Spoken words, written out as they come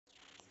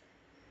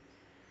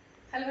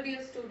Hello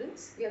dear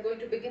students, we are going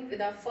to begin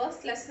with our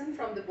first lesson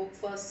from the book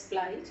First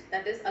Flight,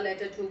 that is A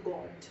Letter to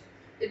God.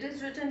 It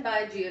is written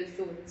by G.L.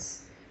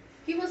 Florence.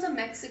 He was a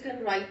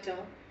Mexican writer,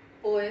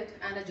 poet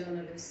and a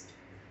journalist,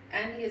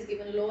 and he has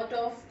given a lot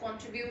of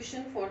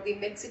contribution for the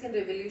Mexican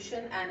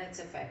Revolution and its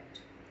effect.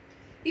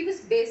 He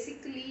was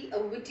basically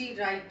a witty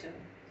writer,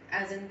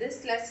 as in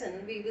this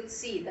lesson we will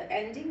see the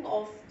ending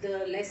of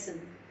the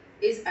lesson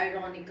is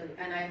ironical,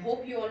 and I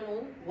hope you all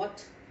know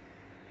what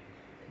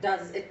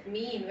does it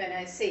mean when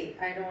I say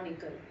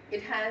ironical.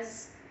 It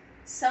has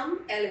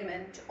some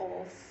element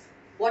of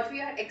what we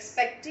are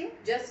expecting,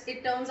 just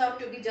it turns out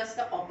to be just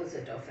the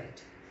opposite of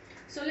it.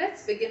 So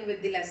let's begin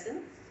with the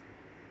lesson.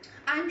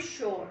 I'm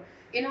sure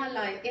in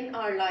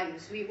our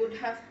lives we would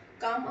have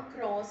come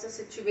across a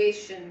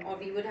situation, or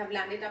we would have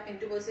landed up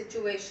into a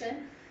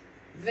situation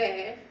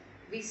where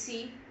we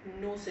see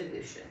no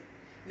solution,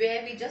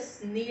 where we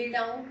just kneel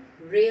down,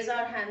 raise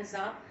our hands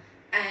up,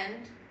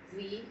 and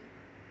we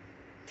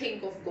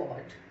think of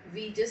God.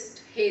 We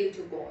just hail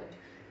to God.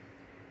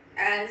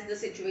 As the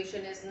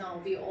situation is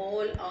now, we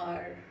all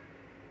are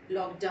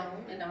locked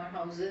down in our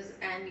houses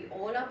and we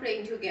all are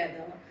praying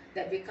together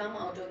that we come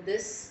out of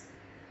this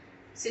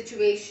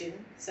situation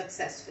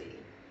successfully.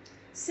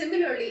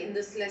 Similarly, in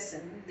this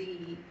lesson,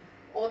 the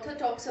author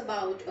talks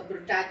about a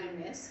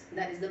protagonist,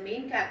 that is the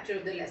main character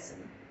of the lesson.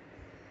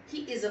 He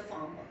is a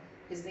farmer.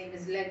 His name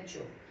is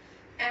Lencho.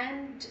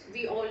 And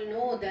we all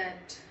know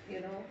that,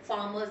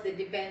 farmers, they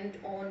depend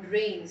on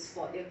rains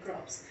for their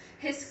crops.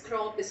 His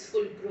crop is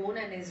full grown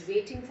and is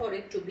waiting for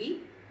it to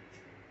be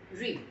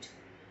reaped.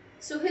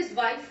 So his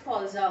wife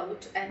calls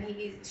out and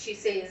she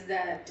says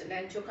that,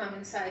 Lencho, come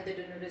inside, the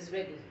dinner is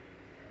ready.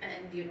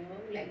 And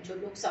Lencho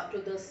looks up to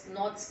the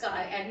north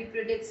sky and he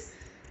predicts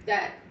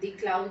that the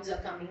clouds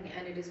are coming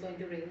and it is going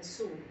to rain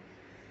soon.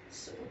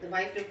 So the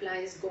wife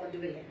replies, God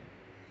willing.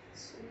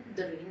 So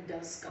the rain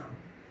does come.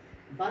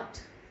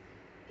 But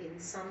in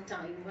some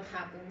time, what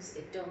happens?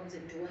 It turns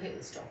into a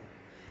hailstorm.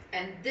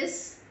 And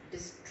this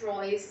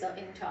destroys the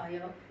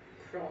entire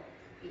crop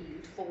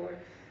yield for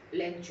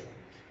Lencho.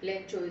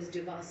 Lencho is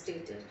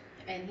devastated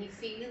and he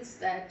feels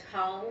that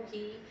how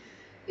he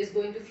is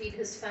going to feed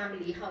his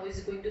family, how he is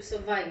going to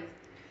survive.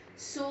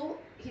 So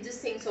he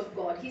just thinks of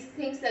God. He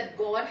thinks that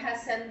God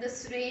has sent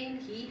this rain,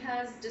 he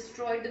has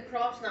destroyed the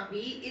crops. Now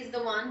he is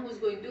the one who is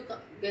going to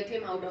get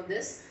him out of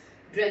this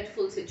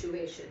dreadful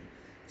situation.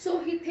 So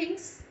he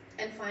thinks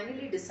and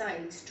finally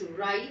decides to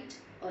write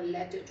a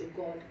letter to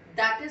God.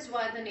 That is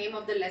why the name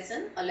of the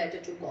lesson, A Letter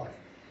to God.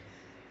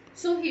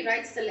 So he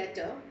writes the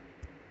letter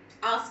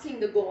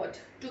asking the God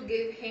to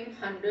give him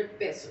 100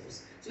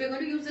 pesos. So we are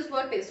going to use this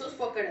word pesos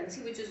for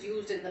currency, which is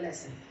used in the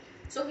lesson.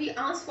 So he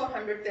asks for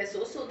 100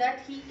 pesos so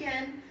that he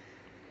can,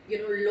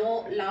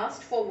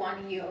 last for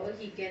 1 year.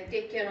 He can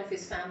take care of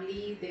his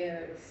family,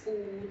 their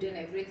food and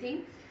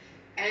everything.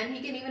 And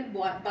he can even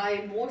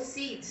buy more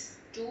seeds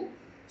to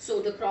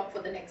sow the crop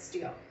for the next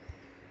year.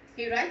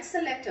 He writes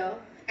the letter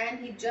and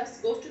he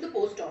just goes to the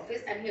post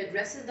office and he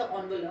addresses the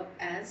envelope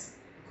as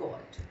God.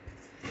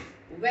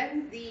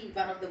 When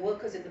one of the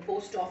workers in the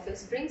post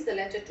office brings the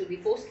letter to the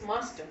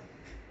postmaster,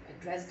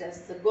 addressed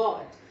as the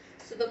God,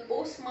 so the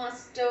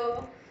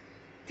postmaster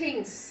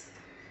thinks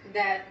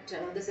that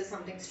this is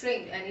something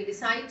strange and he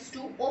decides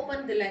to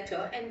open the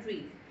letter and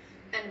read.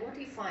 And what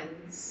he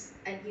finds,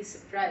 and he's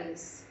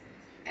surprised,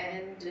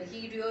 and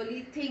he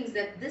really thinks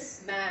that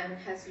this man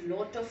has a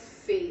lot of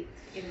faith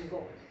in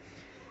God.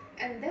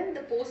 And then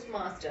the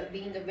postmaster,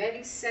 being a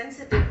very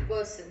sensitive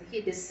person,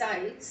 he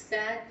decides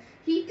that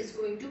he is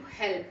going to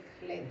help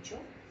Lencho.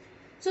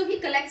 So he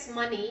collects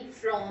money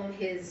from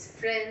his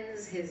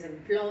friends, his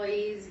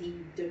employees, he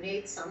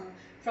donates some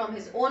from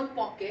his own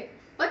pocket,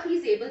 but he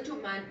is able to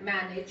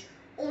manage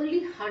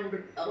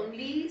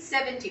only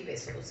 70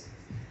 pesos.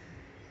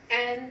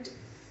 And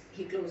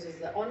he closes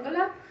the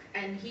envelope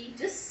and he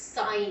just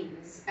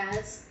signs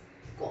as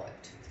God.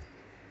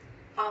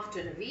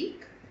 After a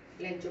week,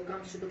 Lencho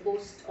comes to the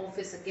post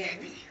office again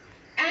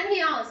and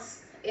he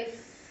asks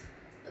if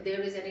there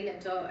is any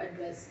letter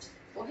addressed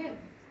for him.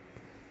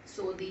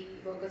 So the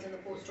workers in the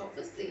post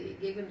office, they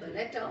gave him the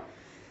letter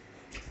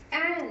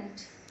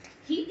and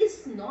he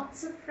is not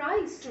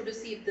surprised to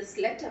receive this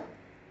letter.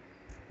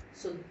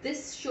 So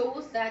this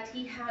shows that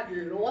he had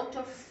a lot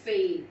of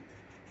faith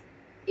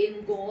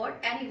in God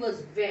and he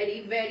was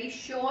very, very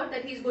sure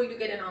that he's going to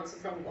get an answer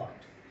from God.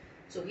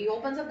 So he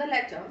opens up the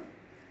letter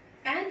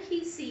and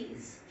he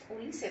sees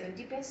only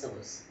 70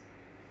 pesos.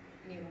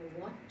 You know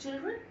what,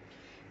 children?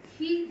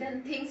 He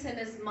then thinks in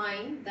his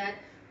mind that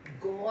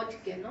God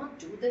cannot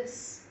do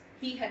this.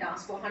 He had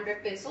asked for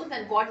 100 pesos,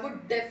 then God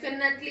would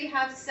definitely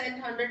have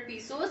sent 100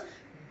 pesos,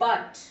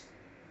 but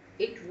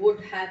it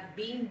would have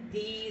been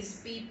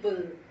these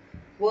people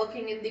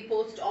working in the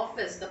post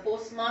office, the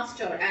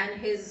postmaster and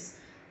his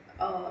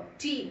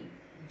team.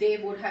 They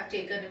would have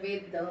taken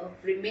away the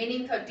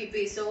remaining 30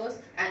 pesos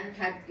and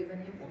had given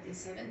him only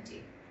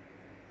 70.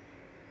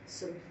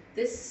 So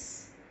the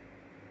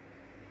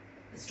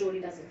story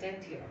doesn't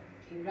end here.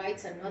 He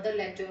writes another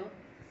letter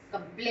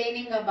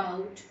complaining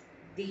about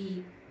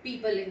the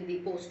people in the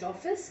post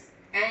office,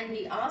 and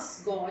he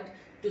asked God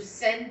to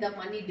send the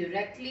money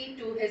directly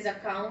to his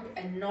account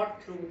and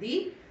not through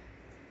the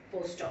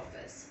post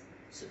office.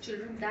 So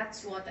children,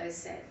 that's what I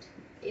said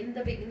in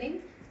the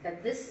beginning,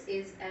 that this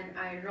is an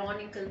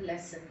ironical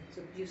lesson.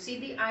 So do you see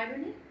the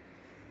irony?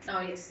 Now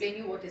I'll explain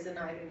you what is an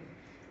irony.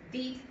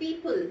 The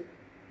people,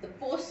 the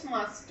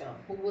postmaster,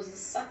 who was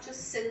such a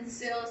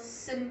sincere,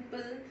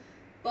 simple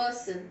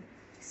person,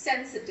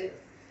 sensitive,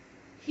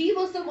 he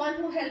was the one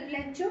who helped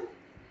Lencho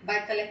by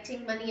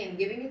collecting money and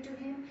giving it to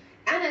him.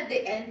 And at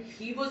the end,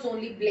 he was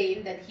only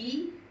blamed that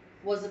he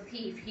was a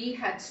thief. He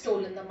had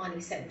stolen the money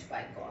sent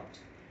by God.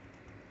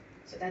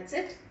 So that's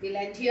it. We'll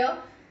end here.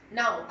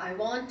 Now, I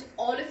want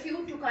all of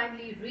you to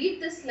kindly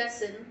read this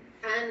lesson,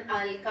 and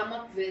I'll come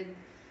up with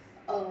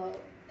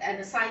an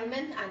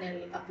assignment and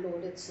I'll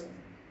upload it soon.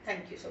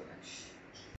 Thank you so much.